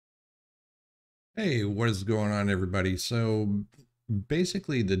Hey, what is going on, everybody? So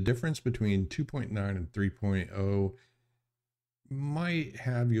basically, the difference between 2.9 and 3.0 might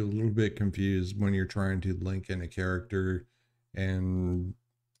have you a little bit confused when you're trying to link in a character and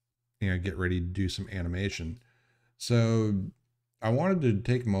get ready to do some animation. So I wanted to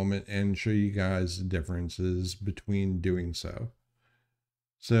take a moment and show you guys the differences between doing so.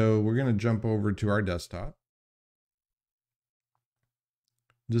 So we're going to jump over to our desktop.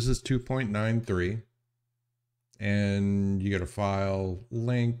 This is 2.93, and you get a file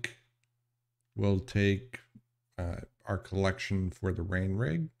link. We'll take our collection for the rain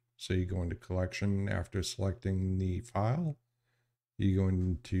rig. So you go into collection after selecting the file. You go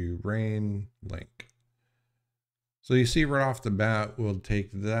into rain link. So you see right off the bat, we'll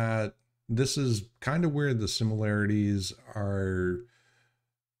take that. This is kind of where the similarities are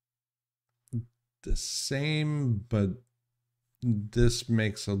the same, but this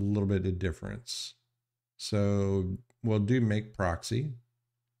makes a little bit of difference. So we'll do make proxy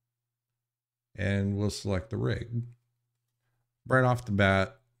and we'll select the rig. Right off the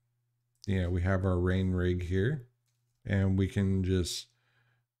bat, we have our rain rig here, and we can just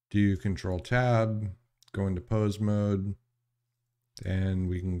do Control Tab, go into pose mode, and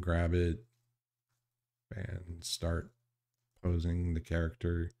we can grab it and start posing the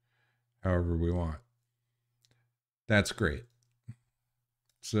character however we want. That's great.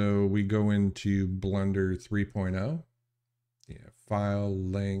 So we go into Blender 3.0, file,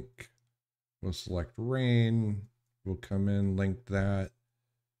 link, we'll select rain, we'll come in, link that.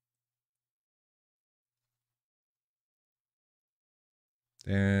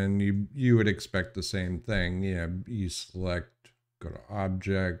 And you would expect the same thing. You select, go to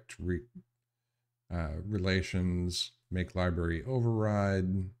object, relations, make library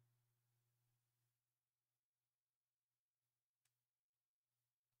override.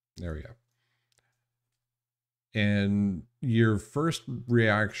 There we go. And your first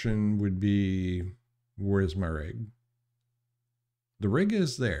reaction would be, where's my rig? The rig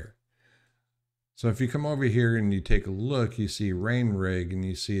is there. So if you come over here and you take a look, you see rain rig and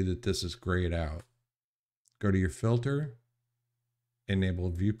you see that this is grayed out. Go to your filter,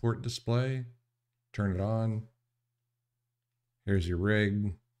 enable viewport display, turn it on. Here's your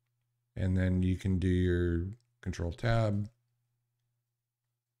rig. And then you can do your Control Tab.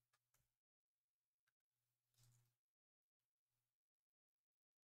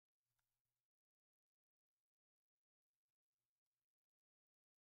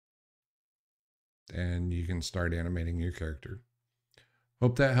 And you can start animating your character.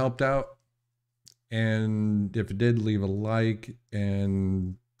 Hope that helped out. And if it did, leave a like.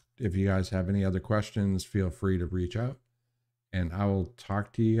 And if you guys have any other questions, feel free to reach out. And I will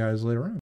talk to you guys later on.